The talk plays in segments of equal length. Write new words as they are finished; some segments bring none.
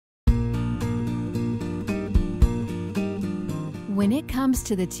When it comes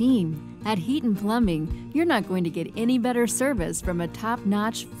to the team, at Heaton Plumbing, you're not going to get any better service from a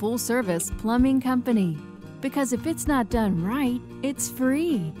top-notch, full-service plumbing company. Because if it's not done right, it's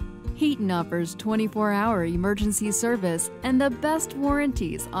free. Heaton offers 24-hour emergency service and the best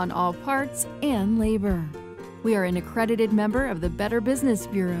warranties on all parts and labor. We are an accredited member of the Better Business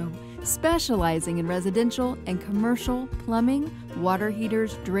Bureau, specializing in residential and commercial plumbing, water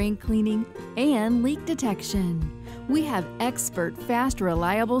heaters, drain cleaning, and leak detection. We have expert, fast,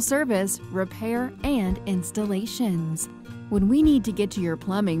 reliable service, repair, and installations. When we need to get to your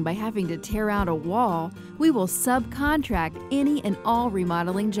plumbing by having to tear out a wall, we will subcontract any and all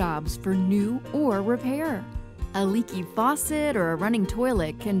remodeling jobs for new or repair. A leaky faucet or a running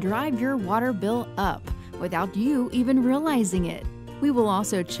toilet can drive your water bill up without you even realizing it. We will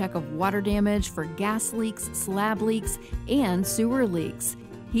also check of water damage for gas leaks, slab leaks, and sewer leaks.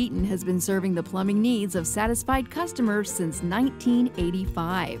 Heaton has been serving the plumbing needs of satisfied customers since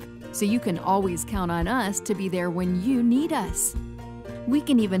 1985, so you can always count on us to be there when you need us. We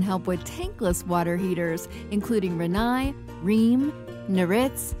can even help with tankless water heaters, including Rinnai, Rheem,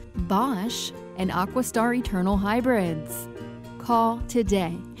 Noritz, Bosch, and Aquastar Eternal Hybrids. Call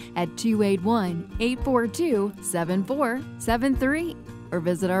today at 281-842-7473 or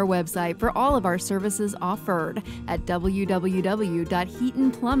visit our website for all of our services offered at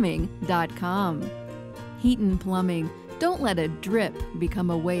www.heatonplumbing.com. Heaton Plumbing. Don't let a drip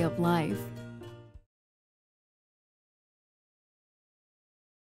become a way of life.